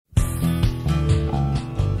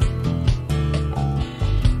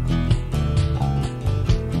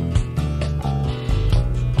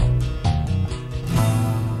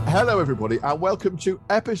Hello, everybody, and welcome to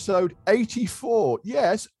episode 84.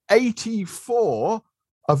 Yes, 84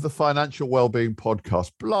 of the Financial Wellbeing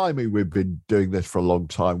Podcast. Blimey, we've been doing this for a long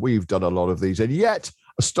time. We've done a lot of these, and yet,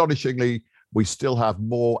 astonishingly, we still have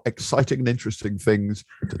more exciting and interesting things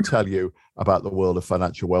to tell you about the world of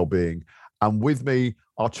financial wellbeing. And with me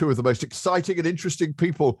are two of the most exciting and interesting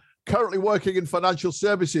people currently working in financial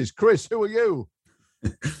services. Chris, who are you?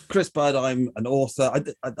 Chris Budd, I'm an author.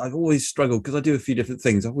 I've always struggled because I do a few different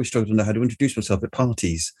things. I've always struggled to know how to introduce myself at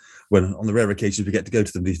parties when, on the rare occasions we get to go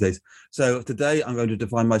to them these days. So today I'm going to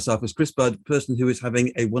define myself as Chris Budd, person who is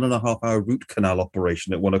having a 1.5-hour root canal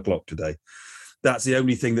operation at 1 o'clock today. That's the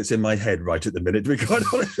only thing that's in my head right at the minute, to be quite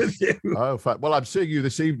honest with you. Oh, fact. Well, I'm seeing you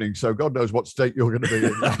this evening, so God knows what state you're going to be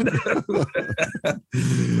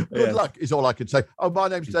in. Good luck is all I can say. Oh, my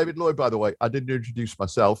name's David Lloyd, by the way. I didn't introduce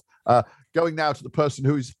myself. Going now to the person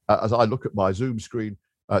who's, as I look at my Zoom screen,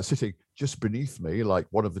 sitting just beneath me, like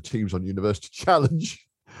one of the teams on University Challenge.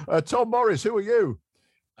 Tom Morris, who are you?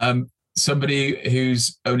 Somebody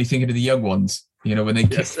who's only thinking of the young ones. You know, when they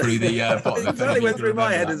kick through the bottom. Exactly went through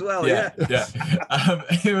my head as well. Yeah.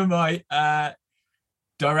 Who am I?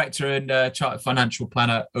 Director and chartered financial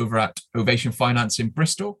planner over at Ovation Finance in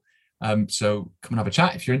Bristol. So come and have a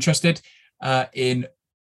chat if you're interested in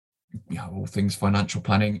all things financial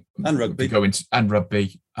planning and rugby,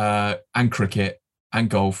 rugby and cricket and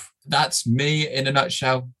golf. That's me in a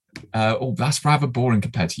nutshell. That's rather boring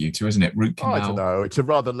compared to you two, isn't it? Root canal. I don't know. It's a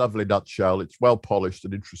rather lovely nutshell. It's well polished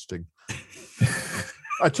and interesting.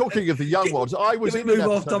 Talking of the young ones, I was in move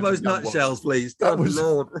off Tomo's nutshells, please.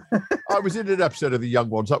 Lord. I was in an episode of The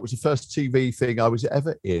Young Ones. That was the first TV thing I was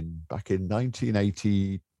ever in back in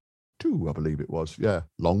 1982, I believe it was. Yeah,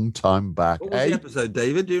 long time back. What was the episode,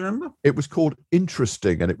 David? Do you remember? It was called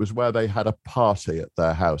Interesting, and it was where they had a party at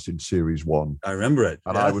their house in series 1. I remember it.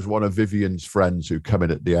 And I was one of Vivian's friends who come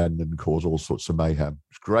in at the end and cause all sorts of mayhem.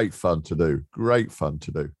 It's great fun to do. Great fun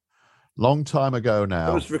to do. Long time ago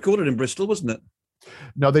now. It was recorded in Bristol, wasn't it?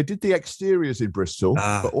 No, they did the exteriors in Bristol,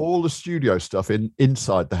 but all the studio stuff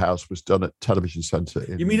inside the house was done at Television Centre.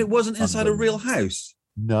 You mean it wasn't inside a real house?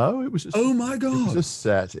 No, it was. Oh my God! It was a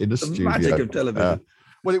set in a studio. Magic of television.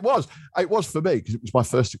 Well, it was. It was for me because it was my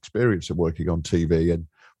first experience of working on TV, and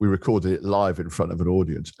we recorded it live in front of an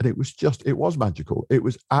audience, and it was magical. It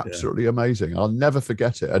was absolutely amazing. I'll never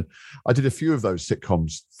forget it. And I did a few of those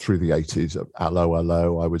sitcoms through the 80s. Hello,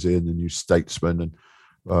 Hello. I was in The New Statesman and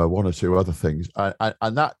one or two other things.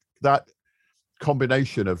 And that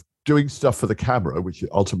combination of doing stuff for the camera, which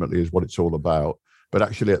ultimately is what it's all about, but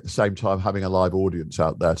actually at the same time having a live audience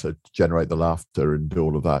out there to generate the laughter and do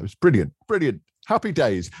all of that. It was brilliant, brilliant. Happy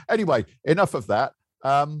days. Anyway, enough of that.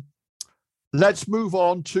 Let's move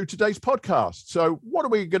on to today's podcast. So what are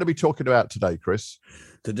we going to be talking about today, Chris?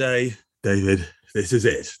 Today, David, this is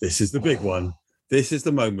it. This is the big one. This is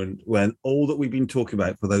the moment when all that we've been talking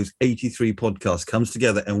about for those 83 podcasts comes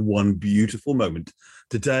together in one beautiful moment.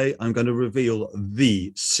 Today, I'm going to reveal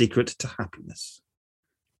the secret to happiness.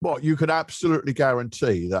 Well, you can absolutely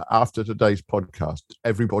guarantee that after today's podcast,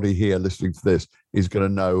 everybody here listening to this is going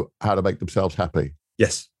to know how to make themselves happy.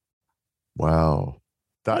 Yes. Wow.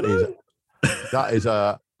 That is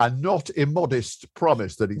a not immodest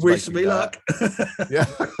promise that he's Wish making. Me luck. Yeah.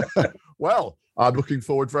 Well, I'm looking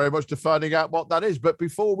forward very much to finding out what that is. But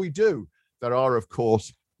before we do, there are, of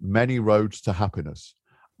course, many roads to happiness.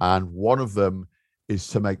 And one of them is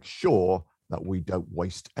to make sure that we don't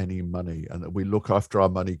waste any money and that we look after our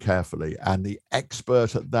money carefully. And the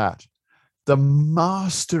expert at that, the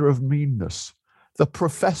master of meanness, the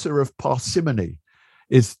professor of parsimony,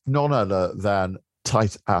 is none other than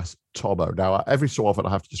Tight-Ass Tomo. Now, every so often,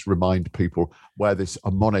 I have to just remind people where this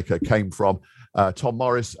moniker came from. Tom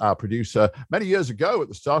Morris, our producer, many years ago at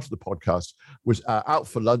the start of the podcast, was out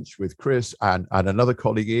for lunch with Chris and another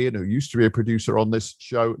colleague, Ian, who used to be a producer on this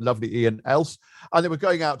show, lovely Ian Else. And they were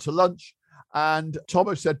going out to lunch. And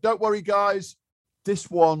Tomo said, "Don't worry, guys,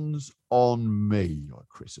 this one's on me."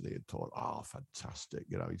 Chris and Ian thought, "Oh, fantastic."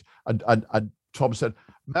 You know, and Tom said,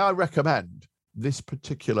 "May I recommend this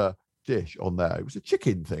particular dish on there?" It was a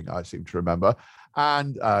chicken thing, I seem to remember.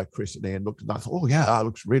 And Chris and Ian looked at that and thought, "Oh, yeah, that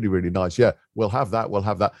looks really, really nice. Yeah, we'll have that. We'll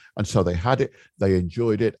have that." And so they had it, they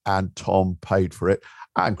enjoyed it, and Tom paid for it.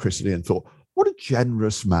 And Chris and Ian thought, what a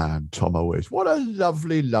generous man Tomo is. What a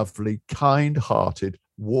lovely, lovely, kind-hearted,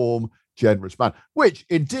 warm, generous man, which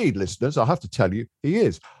indeed, listeners, I have to tell you, he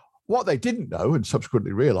is. What they didn't know and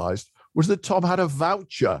subsequently realized was that Tom had a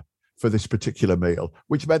voucher for this particular meal,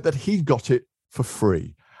 which meant that he got it for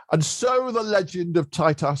free. And so the legend of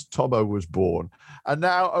Tight-Ass Tomo was born. And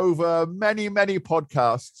now over many, many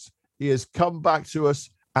podcasts, he has come back to us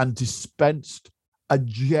and dispensed a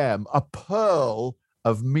gem, a pearl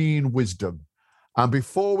of mean wisdom. And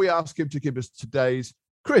before we ask him to give us today's,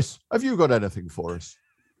 Chris, have you got anything for us?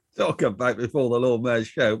 I'll come back before the Lord Mayor's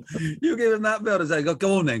show. You give him that belt and say,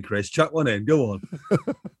 go on then, Chris, chuck one in, go on.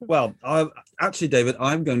 Well, actually, David,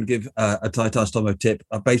 I'm going to give a Titus Tomo tip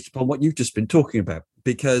based upon what you've just been talking about,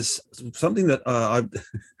 because something that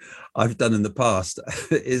I've done in the past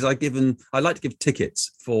is I like to give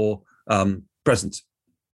tickets for presents.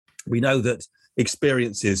 We know that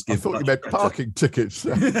experiences give. I thought you meant parking tickets.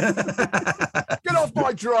 Get off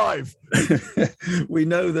my drive. we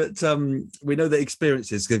know that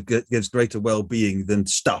experiences gives greater well-being than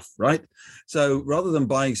stuff, right? So rather than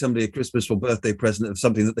buying somebody a Christmas or birthday present of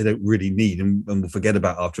something that they don't really need and will forget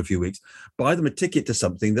about after a few weeks, buy them a ticket to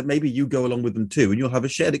something that maybe you go along with them too, and you'll have a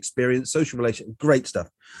shared experience, social relation, great stuff.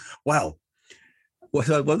 Wow.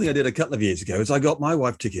 Well, one thing I did a couple of years ago is I got my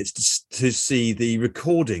wife tickets to see the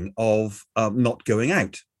recording of Not Going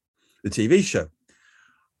Out, the TV show,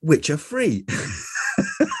 which are free.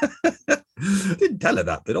 Didn't tell her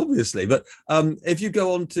that bit, obviously. But if you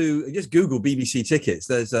go on to just Google BBC tickets,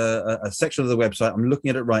 there's a section of the website. I'm looking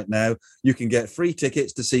at it right now. You can get free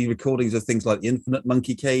tickets to see recordings of things like The Infinite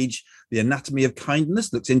Monkey Cage, The Anatomy of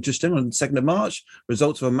Kindness. Looks interesting. On the 2nd of March,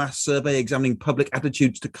 results of a mass survey examining public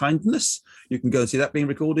attitudes to kindness. You can go and see that being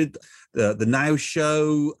recorded. The Now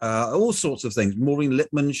Show, all sorts of things. Maureen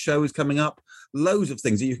Lipman's show is coming up. Loads of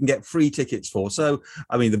things that you can get free tickets for. So,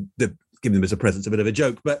 I mean, the giving them as a present, a bit of a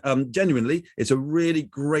joke, but genuinely, it's a really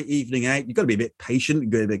great evening out. You've got to be a bit patient,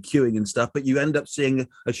 you've got a bit of queuing and stuff, but you end up seeing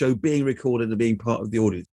a show being recorded and being part of the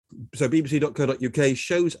audience. So bbc.co.uk,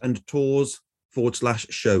 shows and tours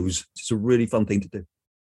 /shows. It's a really fun thing to do.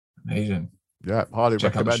 Amazing. Yeah, highly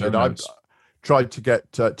recommended. I tried to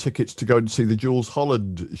get tickets to go and see the Jules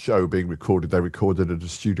Holland show being recorded. They recorded at a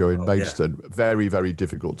studio in Maidstone. Yeah. Very, very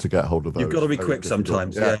difficult to get hold of those. You've got to be quick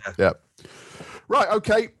sometimes. Yeah. Right,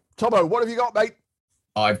 okay. Tomo, what have you got, mate?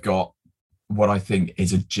 I've got what I think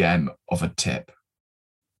is a gem of a tip,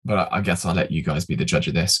 but I guess I'll let you guys be the judge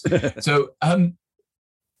of this. So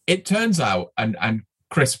it turns out, and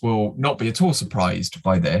Chris will not be at all surprised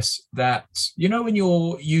by this, that, you know, when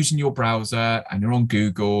you're using your browser and you're on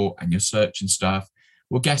Google and you're searching stuff,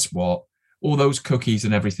 well, guess what? All those cookies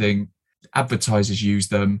and everything, advertisers use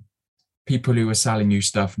them. People who are selling you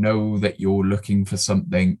stuff know that you're looking for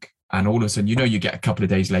something. And all of a sudden, you know, you get a couple of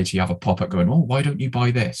days later, you have a pop-up going, oh, why don't you buy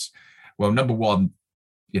this? Well, number one,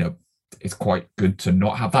 you know, it's quite good to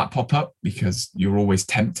not have that pop-up because you're always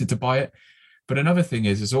tempted to buy it. But another thing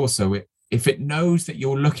is also, if it knows that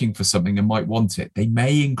you're looking for something and might want it, they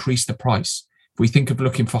may increase the price. If we think of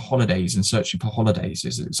looking for holidays and searching for holidays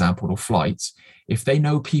as an example, or flights, if they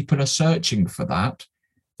know people are searching for that,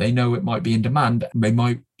 they know it might be in demand, they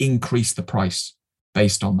might increase the price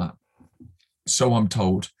based on that. So I'm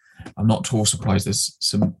told. I'm not at all surprised there's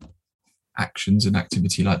some actions and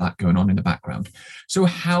activity like that going on in the background. So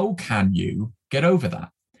how can you get over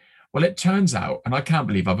that? Well, it turns out, and I can't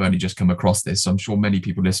believe I've only just come across this, so I'm sure many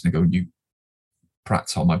people listening go, you prat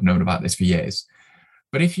Tom, I've known about this for years.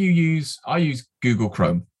 But I use Google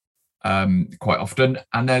Chrome quite often,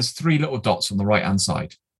 and there's 3 little dots on the right-hand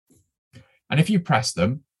side. And if you press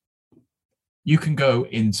them, you can go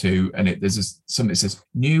into, and there's something that says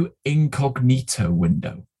new incognito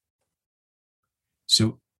window.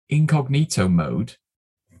 So incognito mode,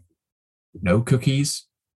 no cookies.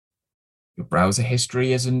 Your browser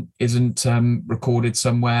history isn't recorded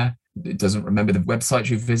somewhere. It doesn't remember the websites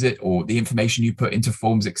you visit or the information you put into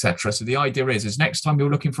forms, etc. So the idea is next time you're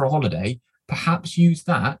looking for a holiday, perhaps use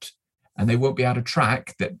that, and they won't be able to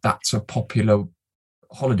track that that's a popular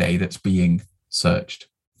holiday that's being searched.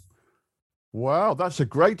 Wow, that's a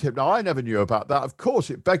great tip. Now, I never knew about that. Of course,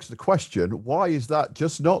 it begs the question, why is that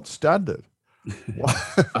just not standard?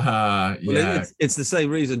 Well, it's the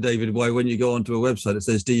same reason, David, why when you go onto a website it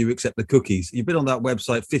says, do you accept the cookies? You've been on that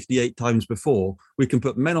website 58 times before. We can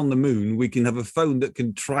put men on the moon. We can have a phone that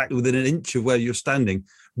can track within an inch of where you're standing.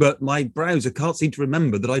 But my browser can't seem to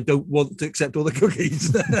remember that I don't want to accept all the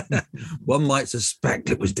cookies. One might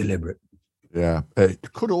suspect it was deliberate. Yeah,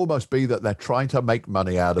 it could almost be that they're trying to make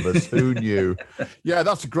money out of us. Who knew? Yeah,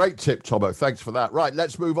 that's a great tip, Tomo. Thanks for that. Right,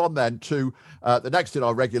 let's move on then to the next in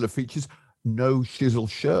our regular features, No Shizzle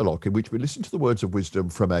Sherlock, in which we listen to the words of wisdom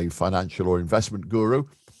from a financial or investment guru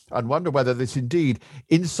and wonder whether this indeed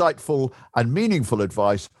insightful and meaningful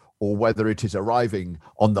advice or whether it is arriving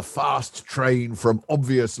on the fast train from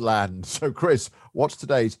obvious land. So, Chris, what's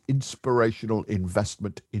today's inspirational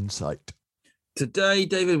investment insight? Today,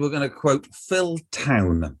 David, we're going to quote Phil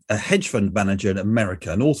Town, a hedge fund manager in America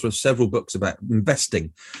and author of several books about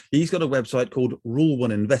investing. He's got a website called Rule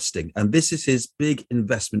 1 Investing, and this is his big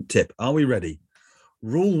investment tip. Are we ready?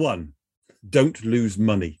 Rule 1, don't lose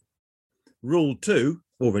money. Rule 2,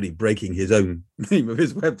 already breaking his own name of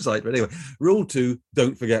his website, but anyway, Rule 2,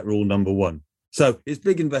 don't forget rule number 1. So his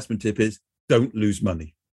big investment tip is don't lose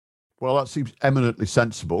money. Well, that seems eminently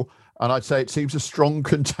sensible. And I'd say it seems a strong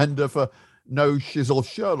contender for no shizzle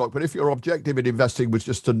Sherlock. But if your objective in investing was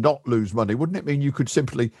just to not lose money, wouldn't it mean you could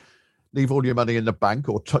simply leave all your money in the bank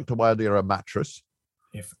or tucked away under a mattress?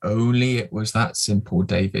 If only it was that simple,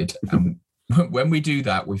 David. And when we do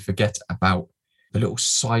that, we forget about the little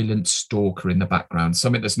silent stalker in the background,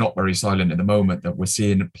 something that's not very silent at the moment that we're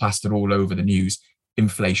seeing plastered all over the news,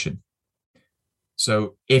 inflation.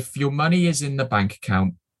 So if your money is in the bank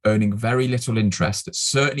account, earning very little interest, it's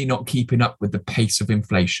certainly not keeping up with the pace of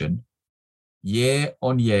inflation, year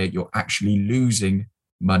on year, you're actually losing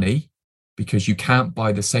money because you can't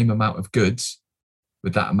buy the same amount of goods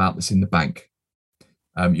with that amount that's in the bank.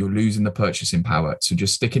 You're losing the purchasing power. So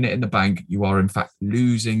just sticking it in the bank, you are in fact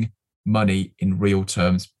losing money in real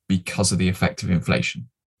terms because of the effect of inflation.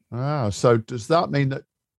 So does that mean that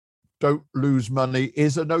don't lose money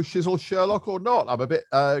is a no shizzle Sherlock or not? I'm a bit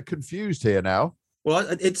confused here now. Well,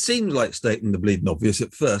 it seemed like stating the bleeding obvious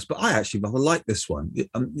at first, but I actually rather like this one.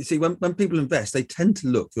 You see, when people invest, they tend to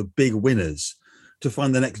look for big winners to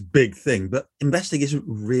find the next big thing, but investing isn't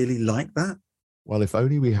really like that. Well, if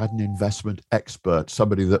only we had an investment expert,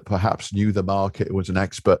 somebody that perhaps knew the market, was an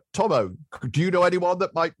expert. Tomo, do you know anyone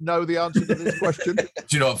that might know the answer to this question? Do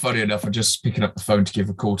you know what, funny enough, I'm just picking up the phone to give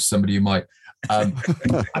a call to somebody who might.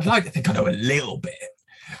 I'd like to think I know a little bit.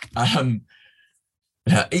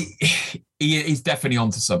 He's definitely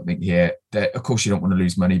onto something here. That, of course, you don't want to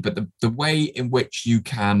lose money, but the way in which you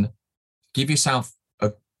can give yourself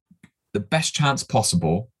the best chance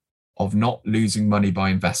possible of not losing money by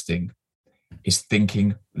investing is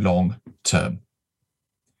thinking long term.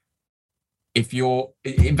 If you're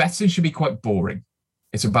investing, should be quite boring.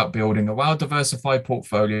 It's about building a well-diversified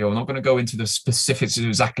portfolio. I'm not going to go into the specifics of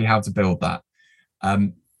exactly how to build that,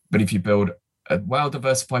 but if you build a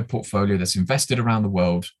well-diversified portfolio that's invested around the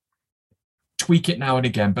world, tweak it now and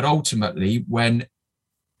again, but ultimately when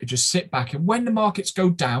you just sit back and when the markets go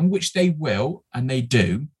down, which they will, and they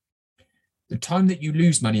do, the time that you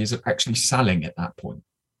lose money is actually selling at that point.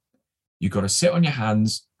 You've got to sit on your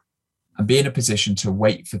hands and be in a position to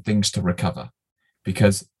wait for things to recover,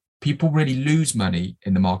 because people really lose money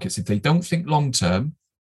in the markets if they don't think long-term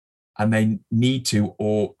and they need to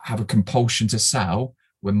or have a compulsion to sell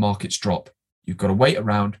when markets drop. You've got to wait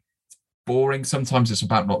around. It's boring. Sometimes it's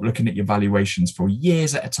about not looking at your valuations for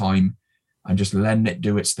years at a time and just letting it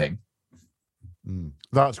do its thing.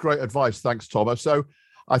 That's great advice. Thanks, Thomas. So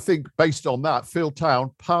I think based on that, Phil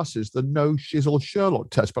Town passes the no shizzle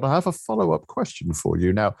Sherlock test. But I have a follow-up question for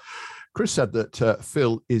you. Now, Chris said that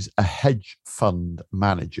Phil is a hedge fund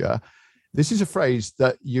manager. This is a phrase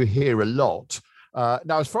that you hear a lot.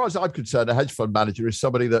 Now, as far as I'm concerned, a hedge fund manager is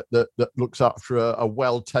somebody that looks after a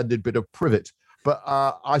well-tended bit of privet. But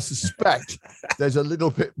I suspect there's a little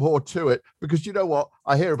bit more to it, because you know what?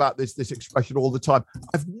 I hear about this expression all the time.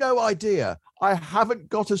 I've no idea. I haven't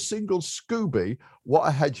got a single Scooby what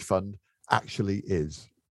a hedge fund actually is.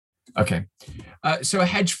 Okay. So a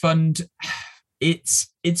hedge fund, it's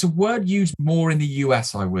a word used more in the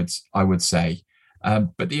US, I would say.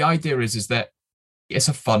 But the idea is that it's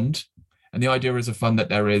a fund. And the idea is a fund that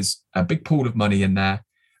there is a big pool of money in there,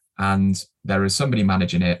 and there is somebody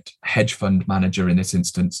managing it, hedge fund manager in this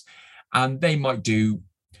instance, and they might do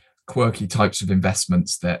quirky types of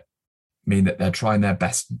investments that mean that they're trying their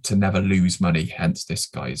best to never lose money. Hence, this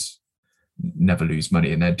guy's never lose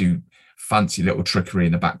money, and they do fancy little trickery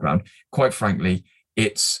in the background. Quite frankly,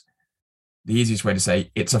 it's the easiest way to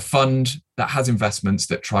say it's a fund that has investments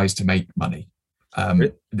that tries to make money.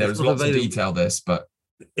 There's lots of detail this, but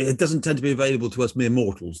it doesn't tend to be available to us mere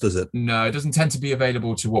mortals, does it? No, it doesn't tend to be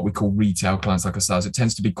available to what we call retail clients like ourselves. It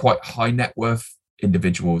tends to be quite high net worth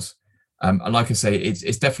individuals. And like I say,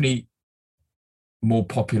 it's definitely more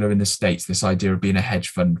popular in the States, this idea of being a hedge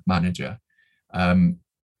fund manager.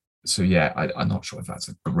 So yeah, I'm not sure if that's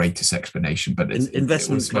the greatest explanation, but it's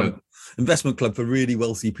investment club for really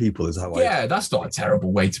wealthy people is how that's not a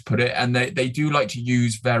terrible way to put it. And they do like to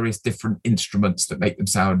use various different instruments that make them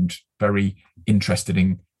sound very interesting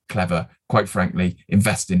and clever. Quite frankly,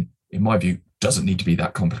 investing, in my view, doesn't need to be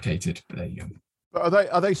that complicated. But there you go.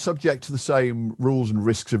 But are they subject to the same rules and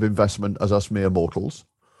risks of investment as us mere mortals?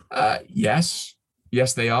 Yes,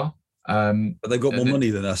 they are. But they've got more money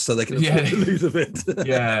than us, so they can afford to lose a bit.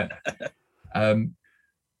 Yeah.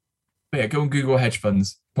 But yeah, go and Google hedge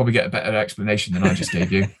funds. Probably get a better explanation than I just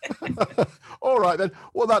gave you. All right, then.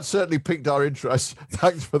 Well, that certainly piqued our interest.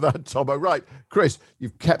 Thanks for that, Tomo. Right, Chris,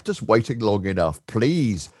 you've kept us waiting long enough.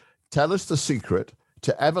 Please tell us the secret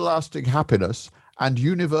to everlasting happiness and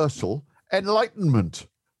universal enlightenment.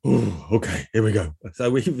 Ooh, okay, here we go. So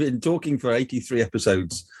we've been talking for 83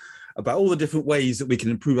 episodes about all the different ways that we can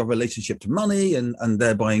improve our relationship to money and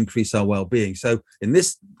thereby increase our well-being. So in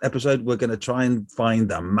this episode, we're going to try and find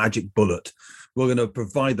the magic bullet. We're going to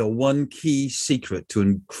provide the one key secret to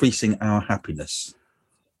increasing our happiness.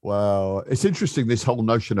 Well, it's interesting, this whole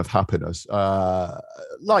notion of happiness.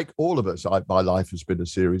 Like all of us, my life has been a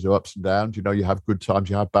series of ups and downs. You know, you have good times,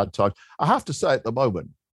 you have bad times. I have to say at the moment,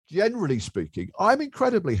 generally speaking, I'm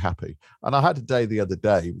incredibly happy. And I had a day the other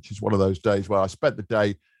day, which is one of those days where I spent the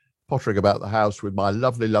day pottering about the house with my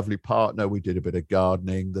lovely, lovely partner. We did a bit of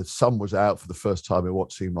gardening. The sun was out for the first time in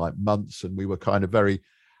what seemed like months, and we were kind of very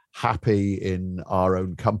happy in our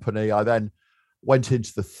own company. I then went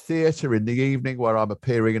into the theatre in the evening where I'm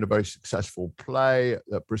appearing in a very successful play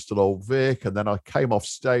at Bristol Old Vic. And then I came off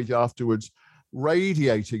stage afterwards,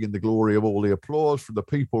 radiating in the glory of all the applause from the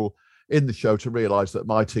people in the show, to realise that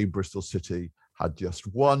my team, Bristol City, had just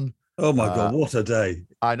won. Oh my God, what a day.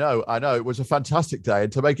 I know. It was a fantastic day.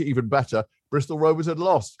 And to make it even better, Bristol Rovers had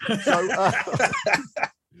lost.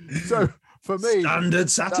 So for me... Standard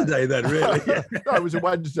Saturday then, really. No, it was a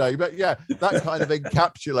Wednesday. But yeah, that kind of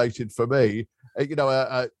encapsulated for me,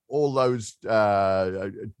 all those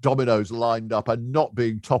dominoes lined up and not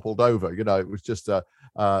being toppled over. You know, it was just a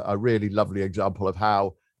really lovely example of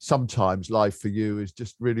how sometimes life for you is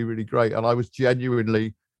just really, really great. And I was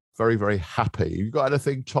genuinely very, very happy. You got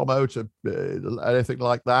anything, Tomo, to anything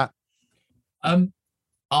like that?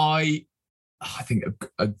 I think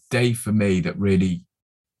a day for me that really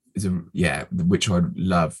is which I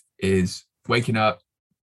love, is waking up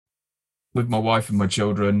with my wife and my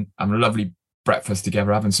children, having a lovely breakfast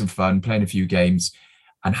together, having some fun, playing a few games,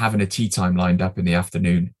 and having a tea time lined up in the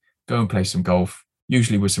afternoon. Go and play some golf,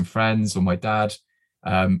 usually with some friends or my dad.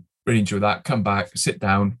 Really enjoy that. Come back, sit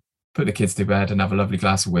down, put the kids to bed, and have a lovely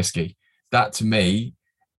glass of whiskey. That to me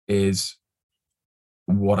is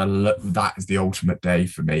that is the ultimate day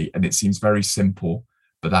for me. And it seems very simple,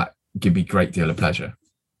 but that gives me a great deal of pleasure.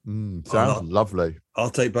 Sounds lovely. I'll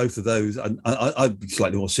take both of those. I'd be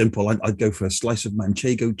slightly more simple. I'd go for a slice of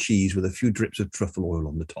manchego cheese with a few drips of truffle oil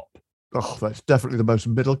on the top. Oh, that's definitely the most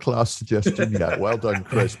middle-class suggestion yet. Well done,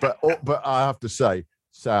 Chris. But I have to say,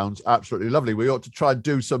 sounds absolutely lovely. We ought to try and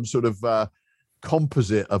do some sort of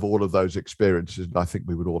composite of all of those experiences, and I think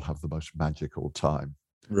we would all have the most magical time.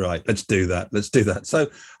 Right, let's do that. So,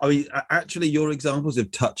 I mean, actually, your examples have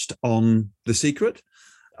touched on the secret.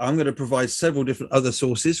 I'm going to provide several different other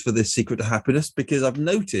sources for this secret to happiness, because I've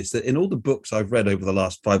noticed that in all the books I've read over the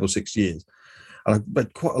last 5 or 6 years, and I've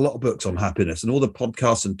read quite a lot of books on happiness, and all the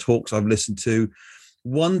podcasts and talks I've listened to,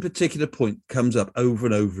 one particular point comes up over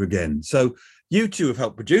and over again. So you two have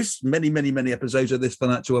helped produce many, many, many episodes of this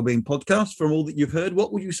Financial Wellbeing podcast. From all that you've heard,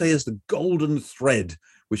 what would you say is the golden thread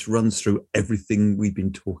which runs through everything we've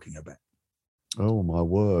been talking about? Oh, my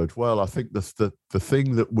word. Well, I think the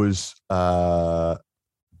thing that was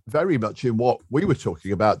very much in what we were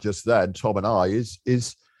talking about just then, Tom and I,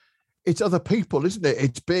 is it's other people, isn't it?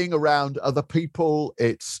 It's being around other people.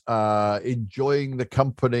 It's enjoying the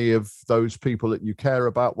company of those people that you care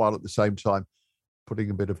about, while at the same time putting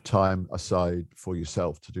a bit of time aside for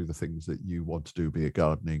yourself to do the things that you want to do, be it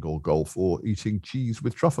gardening or golf or eating cheese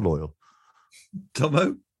with truffle oil.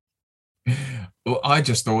 Tomo? Well, I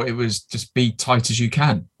just thought it was just be tight as you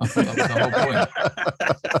can. I thought that was the whole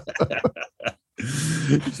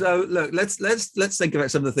point. So look, let's think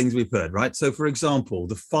about some of the things we've heard, right? So for example,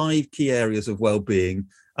 the 5 key areas of well-being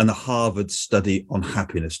and the Harvard study on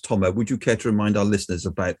happiness. Tomo, would you care to remind our listeners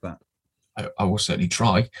about that? I will certainly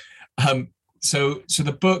try. So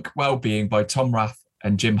the book Wellbeing by Tom Rath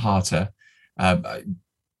and Jim Harter, I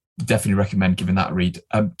definitely recommend giving that a read,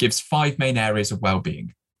 gives 5 main areas of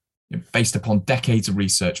well-being based upon decades of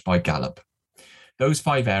research by Gallup. Those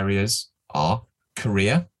 5 areas are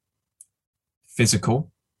career,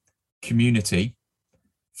 physical, community,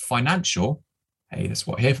 financial, hey, that's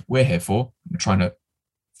what we're here for. I'm trying to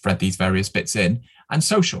thread these various bits in, and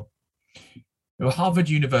social. Harvard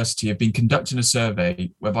University have been conducting a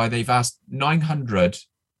survey whereby they've asked 900,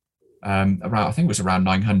 around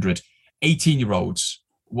 900 18-year-olds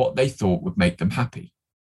what they thought would make them happy.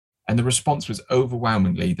 And the response was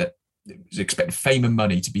overwhelmingly that it was expected fame and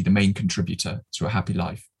money to be the main contributor to a happy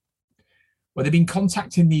life. Well, they've been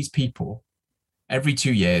contacting these people every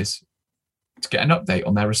 2 years, to get an update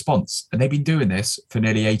on their response. And they've been doing this for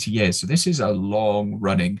nearly 80 years. So this is a long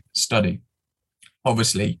running study.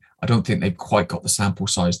 Obviously, I don't think they've quite got the sample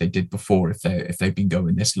size they did before if they've been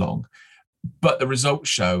going this long. But the results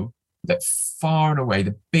show that far and away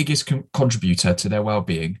the biggest contributor to their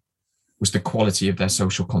well-being was the quality of their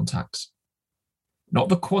social contacts. Not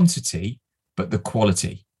the quantity, but the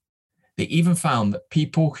quality. They even found that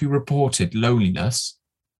people who reported loneliness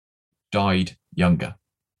died younger.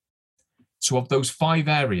 So of those 5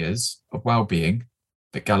 areas of well-being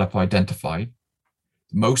that Gallup identified,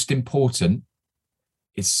 the most important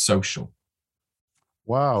is social.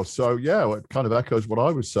 Wow. So, yeah, it kind of echoes what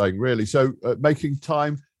I was saying, really. So making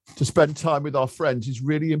time to spend time with our friends is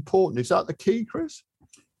really important. Is that the key, Chris?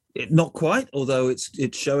 Not quite, although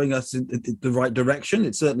it's showing us in the right direction.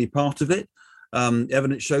 It's certainly part of it.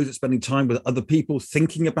 Evidence shows that spending time with other people,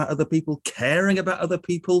 thinking about other people, caring about other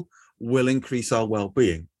people will increase our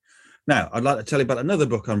well-being. Now, I'd like to tell you about another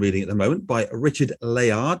book I'm reading at the moment by Richard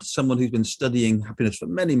Layard, someone who's been studying happiness for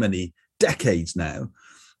many, many decades now.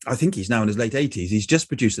 I think he's now in his late 80s. He's just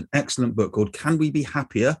produced an excellent book called Can We Be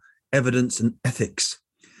Happier? Evidence and Ethics.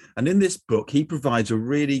 And in this book, he provides a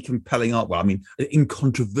really compelling,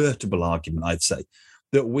 incontrovertible argument, I'd say,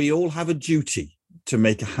 that we all have a duty to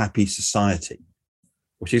make a happy society,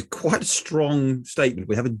 which is quite a strong statement.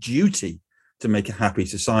 We have a duty to make a happy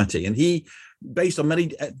society. And he, based on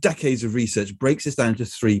many decades of research, breaks this down into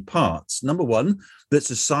 3 parts. Number 1, that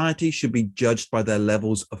society should be judged by their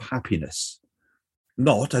levels of happiness,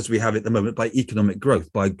 not, as we have at the moment, by economic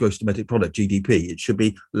growth, by gross domestic product, GDP. It should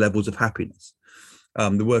be levels of happiness.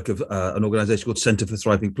 The work of an organization called Centre for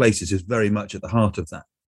Thriving Places is very much at the heart of that.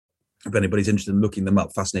 If anybody's interested in looking them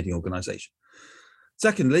up, fascinating organization.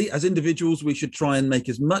 Secondly, as individuals, we should try and make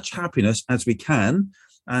as much happiness as we can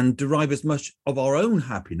and derive as much of our own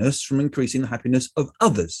happiness from increasing the happiness of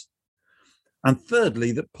others. And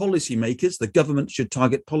thirdly, that policymakers, the government, should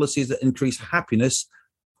target policies that increase happiness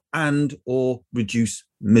and or reduce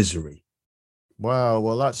misery. Wow,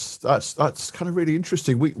 well, that's kind of really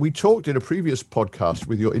interesting. We talked in a previous podcast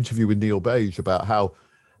with your interview with Neil Beige about how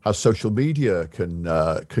social media can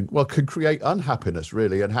create unhappiness,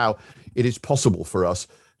 really, and how it is possible for us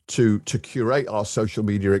to curate our social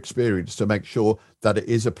media experience to make sure that it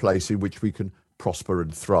is a place in which we can prosper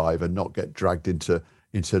and thrive and not get dragged into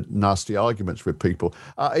nasty arguments with people.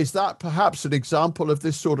 Is that perhaps an example of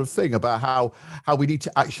this sort of thing about how we need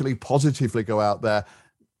to actually positively go out there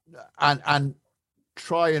and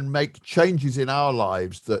try and make changes in our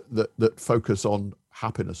lives that focus on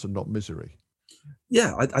happiness and not misery?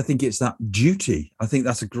 Yeah, I think it's that duty. I think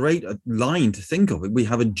that's a great line to think of. We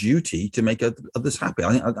have a duty to make others happy.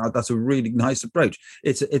 I think that's a really nice approach.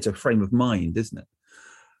 It's a frame of mind, isn't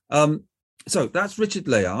it? So that's Richard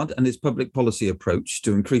Layard and his public policy approach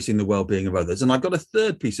to increasing the well-being of others. And I've got a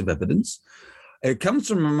third piece of evidence. It comes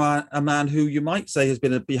from a man who you might say has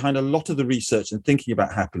been behind a lot of the research and thinking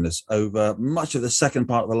about happiness over much of the second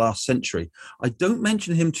part of the last century. I don't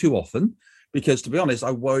mention him too often because, to be honest,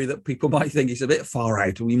 I worry that people might think he's a bit far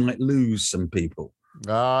out and we might lose some people.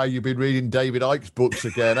 You've been reading David Icke's books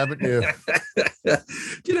again, haven't you?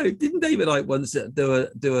 Didn't David Icke once do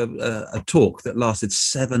a talk that lasted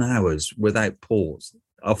 7 hours without pause?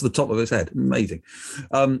 Off the top of his head. Amazing.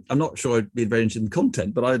 I'm not sure I'd be very interested in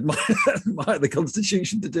content, but I admire the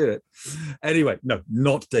constitution to do it. Anyway, no,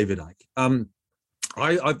 not David Icke.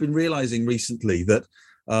 I've been realizing recently that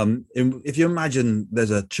if you imagine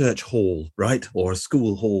there's a church hall, right, or a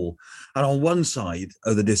school hall, and on one side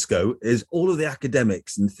of the disco is all of the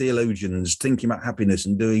academics and theologians thinking about happiness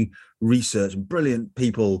and doing research, brilliant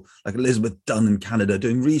people like Elizabeth Dunn in Canada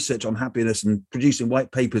doing research on happiness and producing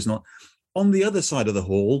white papers and all. On the other side of the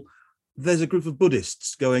hall, there's a group of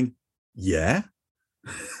Buddhists going, yeah,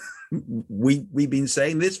 we've been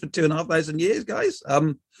saying this for 2,500 years, guys.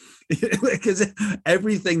 Because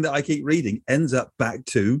everything that I keep reading ends up back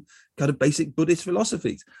to kind of basic Buddhist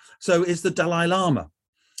philosophies. So it's the Dalai Lama.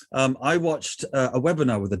 I watched a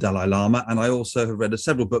webinar with the Dalai Lama, and I also have read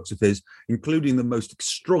several books of his, including the most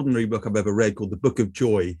extraordinary book I've ever read called The Book of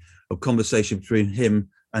Joy, a conversation between him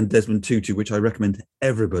and Desmond Tutu, which I recommend to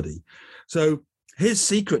everybody. So his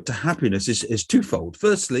secret to happiness is twofold.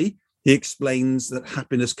 Firstly, he explains that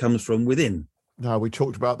happiness comes from within. Now, we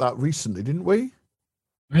talked about that recently, didn't we?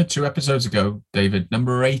 We had 2 episodes ago, David,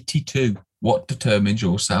 number 82. What determines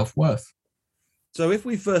your self-worth? So if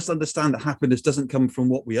we first understand that happiness doesn't come from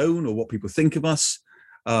what we own or what people think of us,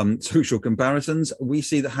 social comparisons, we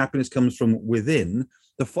see that happiness comes from within.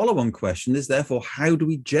 The follow-on question is, therefore, how do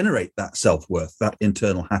we generate that self-worth, that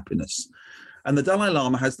internal happiness? And the Dalai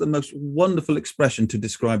Lama has the most wonderful expression to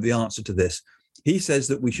describe the answer to this. He says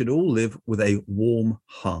that we should all live with a warm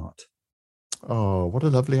heart. Oh, what a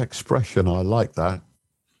lovely expression. I like that.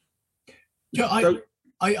 Yeah,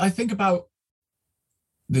 I think about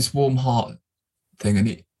this warm heart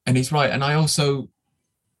thing, and he's right. And I also,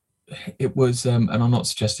 it was, and I'm not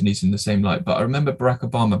suggesting he's in the same light, but I remember Barack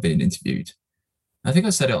Obama being interviewed. I think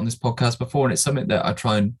I said it on this podcast before, and it's something that I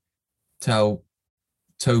try and tell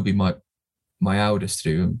Toby, my eldest,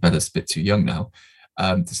 to do. And Bella's a bit too young now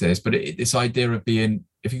to say this, but this idea of being,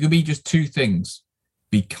 if you could be just two things,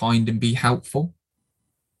 be kind and be helpful,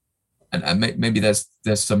 and maybe there's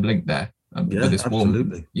some link there. Yeah, with this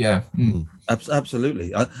absolutely. Yeah,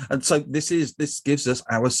 absolutely. And so this gives us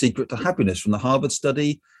our secret to happiness from the Harvard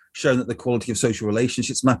study, showing that the quality of social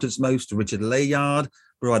relationships matters most, to Richard Layard,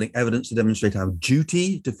 providing evidence to demonstrate our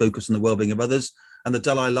duty to focus on the well-being of others, and the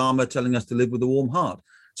Dalai Lama telling us to live with a warm heart.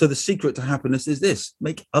 So the secret to happiness is this: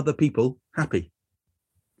 make other people happy.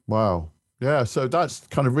 Wow. Yeah. So that's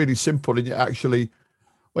kind of really simple, and actually,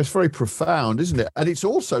 well, it's very profound, isn't it? And it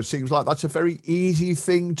also seems like that's a very easy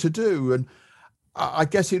thing to do. And I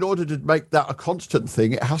guess in order to make that a constant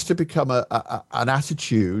thing, it has to become an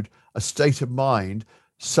attitude, a state of mind,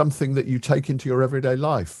 something that you take into your everyday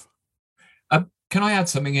life. Can I add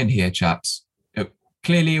something in here, chaps?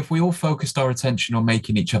 Clearly, if we all focused our attention on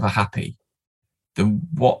making each other happy, then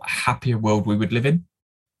what happier world we would live in.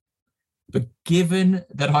 But given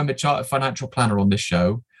that I'm a chartered financial planner on this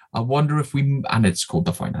show, I wonder if and it's called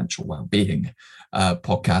the Financial Wellbeing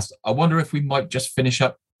podcast, I wonder if we might just finish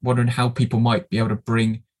up wondering how people might be able to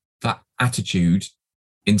bring that attitude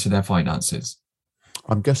into their finances.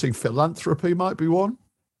 I'm guessing philanthropy might be one.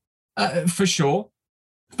 For sure.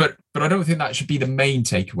 But I don't think that should be the main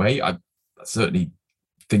takeaway. I certainly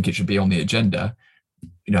think it should be on the agenda.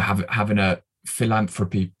 You know, having a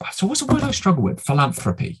philanthropy. So what's the word I struggle with?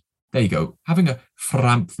 Philanthropy. There you go. Having a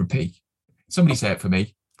philanthropy. Somebody say it for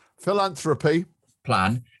me. Philanthropy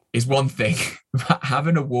plan is one thing.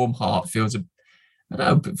 Having a warm heart feels a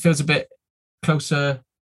bit closer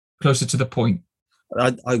to the point.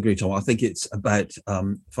 I agree, Tom. I think it's about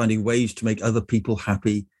finding ways to make other people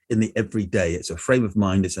happy in the everyday. It's a frame of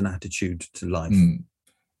mind. It's an attitude to life.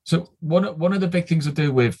 So one of the big things I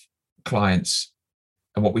do with clients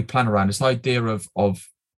and what we plan around is the idea of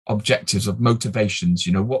objectives, of motivations.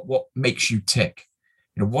 You know, what makes you tick?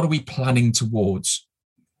 You know, what are we planning towards?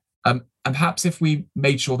 And perhaps if we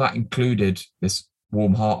made sure that included this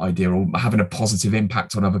warm heart idea, or having a positive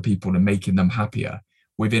impact on other people and making them happier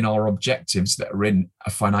within our objectives that are in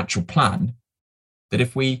a financial plan, that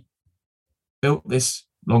if we built this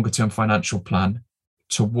longer term financial plan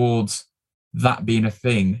towards that being a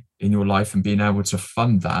thing in your life and being able to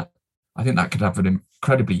fund that, I think that could have an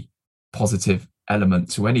incredibly positive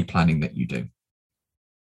element to any planning that you do.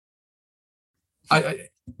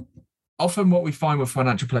 Often what we find with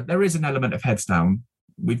financial plan, there is an element of heads down.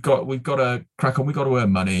 We've got to crack on. We've got to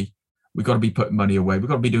earn money. We've got to be putting money away. We've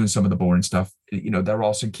got to be doing some of the boring stuff. You know, there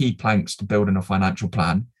are some key planks to building a financial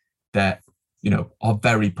plan that, you know, are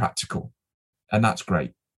very practical, and that's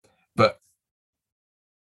great. But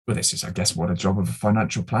this is, I guess, what a job of a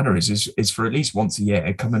financial planner is for at least once a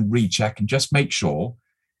year, come and recheck and just make sure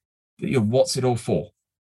that, you know, what's it all for?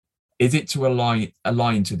 Is it to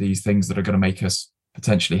align to these things that are going to make us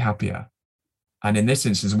potentially happier? And in this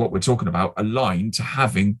instance, what we're talking about, aligned to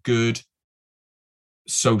having good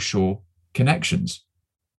social connections.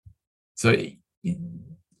 So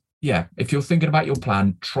yeah, if you're thinking about your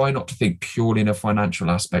plan, try not to think purely in a financial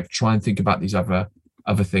aspect. Try and think about these other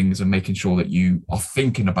things and making sure that you are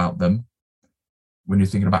thinking about them when you're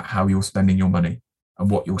thinking about how you're spending your money and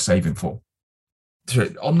what you're saving for. So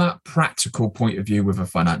on that practical point of view with a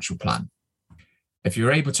financial plan, if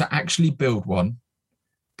you're able to actually build one,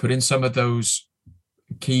 put in some of those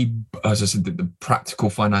key, as I said, the practical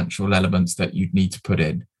financial elements that you'd need to put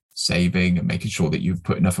in, saving and making sure that you've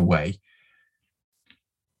put enough away.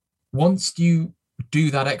 Once you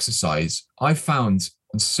do that exercise, I've found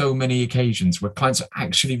on so many occasions where clients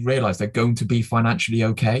actually realize they're going to be financially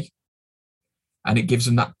okay. And it gives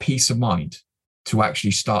them that peace of mind to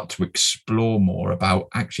actually start to explore more about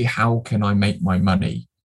actually how can I make my money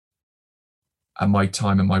and my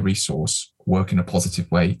time and my resource work in a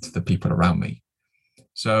positive way to the people around me.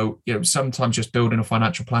 So, you know, sometimes just building a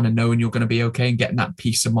financial plan and knowing you're going to be okay and getting that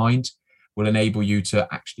peace of mind will enable you to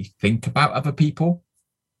actually think about other people.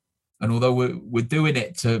 And although we're doing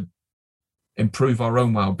it to improve our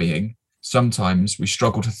own well-being, sometimes we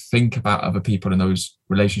struggle to think about other people in those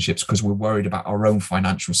relationships because we're worried about our own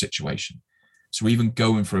financial situation. So even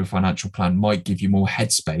going through a financial plan might give you more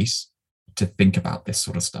headspace to think about this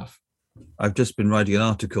sort of stuff. I've just been writing an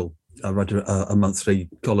article write a monthly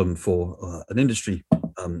column for an industry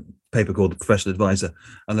paper called The Professional Advisor.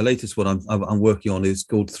 And the latest one I'm working on is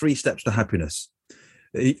called 3 Steps to Happiness.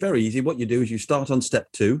 Very easy. What you do is you start on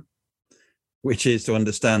step 2, which is to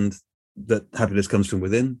understand that happiness comes from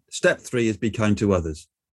within. Step 3 is be kind to others.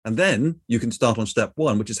 And then you can start on step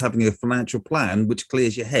 1, which is having a financial plan which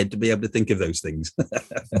clears your head to be able to think of those things.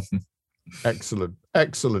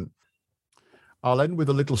 Excellent. I'll end with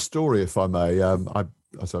a little story, if I may.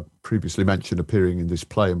 As I previously mentioned, appearing in this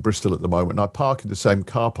play in Bristol at the moment, I park in the same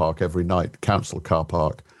car park every night, council car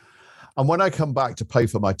park. And when I come back to pay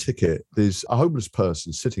for my ticket, there's a homeless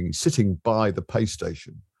person sitting by the pay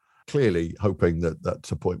station, clearly hoping that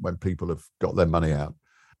that's a point when people have got their money out.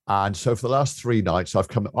 And so for the last 3 nights,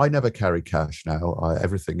 I never carry cash now.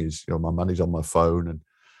 Everything is, my money's on my phone. And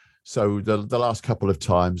so the last couple of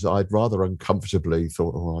times, I'd rather uncomfortably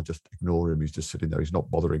thought, I'll just ignore him. He's just sitting there. He's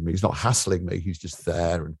not bothering me. He's not hassling me. He's just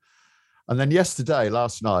there. And then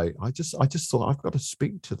last night, I just thought, I've got to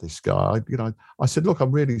speak to this guy. I said, look,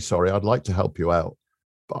 I'm really sorry. I'd like to help you out,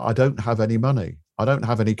 but I don't have any money. I don't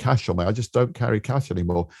have any cash on me. I just don't carry cash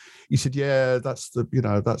anymore. He said, yeah, that's the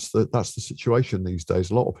situation these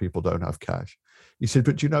days. A lot of people don't have cash. He said,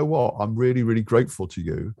 but you know what? I'm really, really grateful to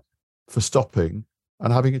you for stopping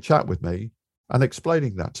and having a chat with me and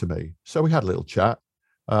explaining that to me. So we had a little chat.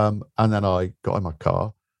 And then I got in my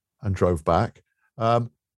car and drove back.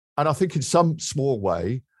 And I think in some small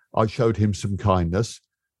way, I showed him some kindness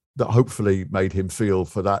that hopefully made him feel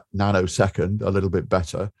for that nanosecond a little bit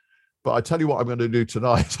better. But I tell you what I'm going to do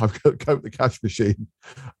tonight. I'm going to go to the cash machine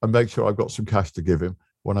and make sure I've got some cash to give him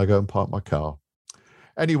when I go and park my car.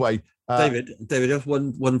 Anyway. David, just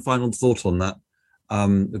one final thought on that. A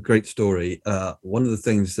great story. One of the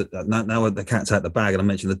things that now the cat's out the bag, and I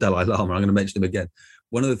mentioned the Dalai Lama, I'm going to mention him again.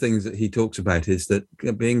 One of the things that he talks about is that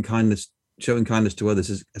showing kindness to others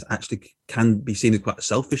is actually can be seen as quite a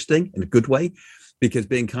selfish thing in a good way, because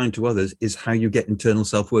being kind to others is how you get internal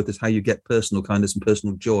self-worth, is how you get personal kindness and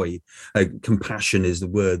personal joy. Compassion is the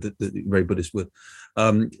word, that very Buddhist word.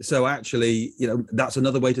 So actually, that's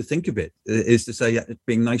another way to think of it, is to say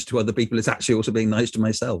being nice to other people is actually also being nice to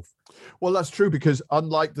myself. Well, that's true, because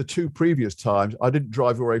unlike the 2 previous times, I didn't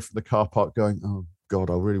drive away from the car park going, oh, God,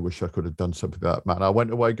 I really wish I could have done something like that, man. I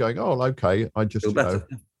went away going, oh, okay. I just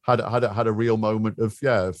had a real moment of,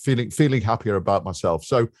 feeling happier about myself.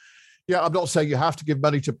 So, yeah, I'm not saying you have to give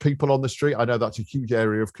money to people on the street. I know that's a huge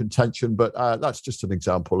area of contention, but that's just an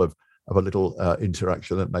example of a little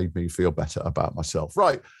interaction that made me feel better about myself.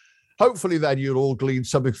 Right. Hopefully then you'll all glean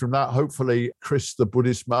something from that. Hopefully Chris, the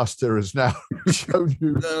Buddhist master, has now shown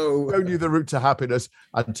you the route to happiness,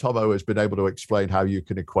 and Tomo has been able to explain how you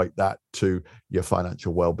can equate that to your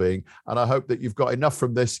financial well-being. And I hope that you've got enough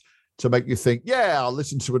from this to make you think, I'll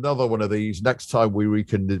listen to another one of these next time we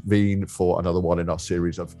reconvene for another one in our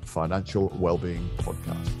series of financial well-being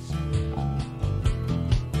podcasts.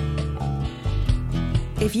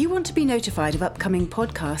 If you want to be notified of upcoming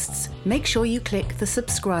podcasts, make sure you click the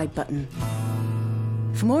subscribe button.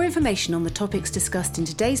 For more information on the topics discussed in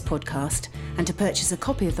today's podcast and to purchase a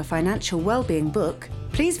copy of the Financial Wellbeing book,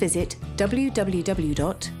 please visit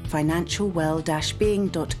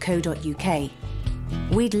www.financialwell-being.co.uk.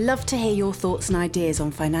 We'd love to hear your thoughts and ideas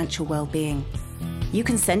on financial well-being. You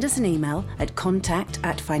can send us an email at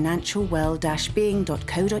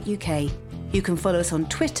contact@financialwell-being.co.uk. You can follow us on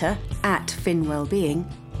Twitter @FinWellbeing.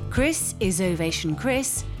 Chris is Ovation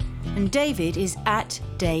Chris, and David is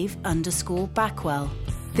 @Dave_Backwell.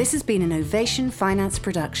 This has been an Ovation Finance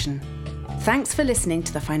production. Thanks for listening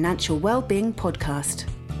to the Financial Wellbeing Podcast.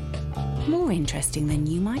 More interesting than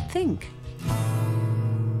you might think.